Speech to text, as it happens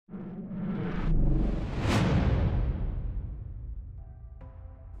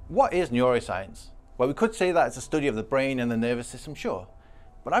What is neuroscience? Well, we could say that it's a study of the brain and the nervous system, sure.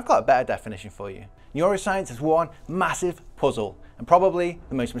 But I've got a better definition for you. Neuroscience is one massive puzzle, and probably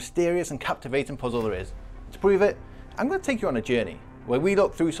the most mysterious and captivating puzzle there is. To prove it, I'm going to take you on a journey where we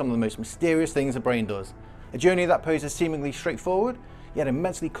look through some of the most mysterious things the brain does. A journey that poses seemingly straightforward, yet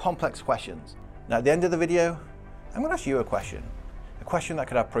immensely complex questions. Now at the end of the video, I'm going to ask you a question that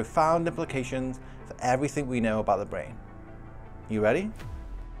could have profound implications for everything we know about the brain. You ready?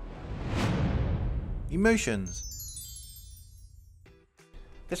 Emotions.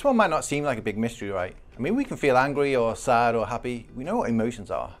 This one might not seem like a big mystery, right? I mean, we can feel angry or sad or happy. We know what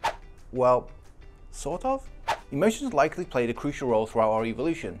emotions are. Well, sort of. Emotions likely played a crucial role throughout our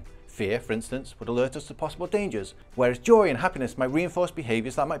evolution. Fear, for instance, would alert us to possible dangers, whereas joy and happiness might reinforce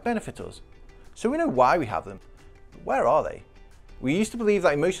behaviours that might benefit us. So we know why we have them. But where are they? We used to believe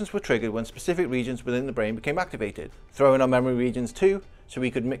that emotions were triggered when specific regions within the brain became activated. Throw in our memory regions too, so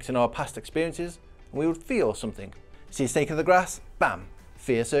we could mix in our past experiences, and we would feel something. See a snake in the grass? Bam!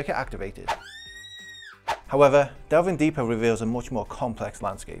 Fear circuit activated. However, delving deeper reveals a much more complex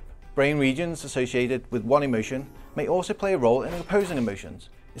landscape. Brain regions associated with one emotion may also play a role in opposing emotions.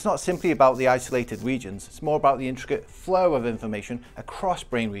 It's not simply about the isolated regions, it's more about the intricate flow of information across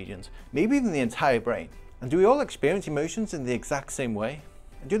brain regions, maybe even the entire brain. And do we all experience emotions in the exact same way?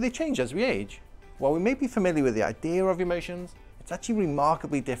 And do they change as we age? While we may be familiar with the idea of emotions, it's actually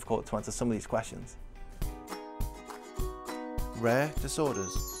remarkably difficult to answer some of these questions. Rare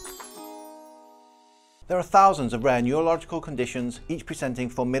disorders. There are thousands of rare neurological conditions, each presenting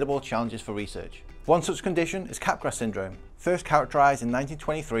formidable challenges for research. One such condition is Capgras syndrome. First characterized in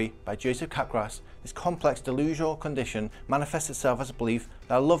 1923 by Joseph Capgras, this complex delusional condition manifests itself as a belief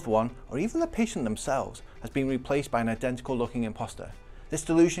that a loved one, or even the patient themselves, has been replaced by an identical looking imposter. This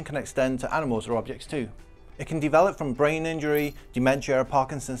delusion can extend to animals or objects too. It can develop from brain injury, dementia, or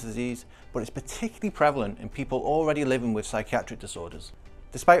Parkinson's disease, but it's particularly prevalent in people already living with psychiatric disorders.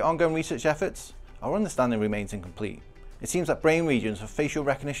 Despite ongoing research efforts, our understanding remains incomplete. It seems that brain regions for facial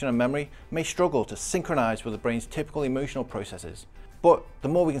recognition and memory may struggle to synchronize with the brain's typical emotional processes. But the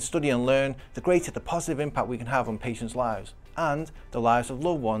more we can study and learn, the greater the positive impact we can have on patients' lives, and the lives of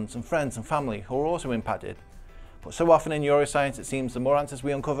loved ones and friends and family who are also impacted. But so often in neuroscience, it seems the more answers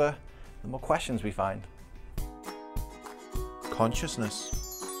we uncover, the more questions we find. Consciousness.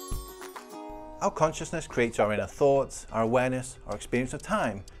 Our consciousness creates our inner thoughts, our awareness, our experience of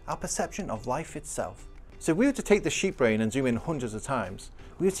time, our perception of life itself. So if we were to take the sheep brain and zoom in hundreds of times,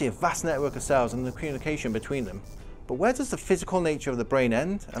 we would see a vast network of cells and the communication between them. But where does the physical nature of the brain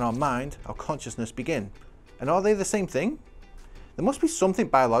end and our mind, our consciousness, begin? And are they the same thing? There must be something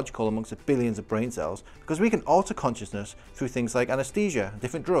biological amongst the billions of brain cells, because we can alter consciousness through things like anesthesia and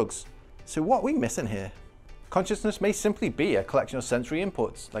different drugs. So what are we missing here? Consciousness may simply be a collection of sensory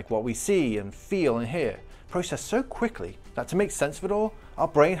inputs, like what we see and feel and hear, processed so quickly that to make sense of it all, our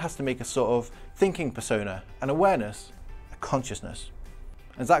brain has to make a sort of thinking persona, an awareness, a consciousness.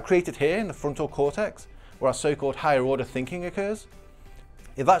 And is that created here in the frontal cortex, where our so-called higher order thinking occurs?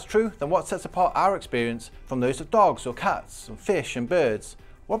 If that's true, then what sets apart our experience from those of dogs or cats, and fish and birds?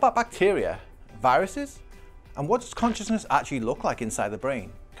 What about bacteria, viruses? And what does consciousness actually look like inside the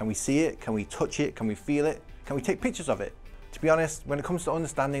brain? Can we see it? Can we touch it? Can we feel it? Can we take pictures of it? To be honest, when it comes to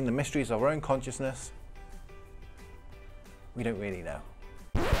understanding the mysteries of our own consciousness, we don't really know.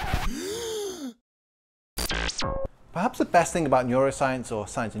 Perhaps the best thing about neuroscience, or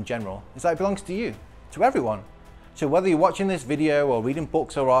science in general, is that it belongs to you, to everyone. So whether you're watching this video, or reading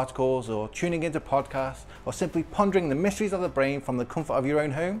books or articles, or tuning into podcasts, or simply pondering the mysteries of the brain from the comfort of your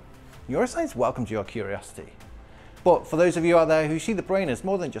own home, neuroscience welcomes your curiosity. But for those of you out there who see the brain as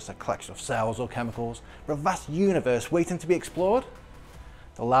more than just a collection of cells or chemicals, but a vast universe waiting to be explored,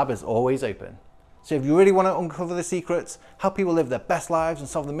 the lab is always open. So if you really want to uncover the secrets, help people live their best lives and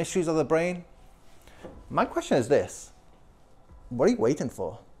solve the mysteries of the brain, my question is this: what are you waiting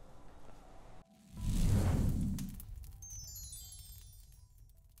for?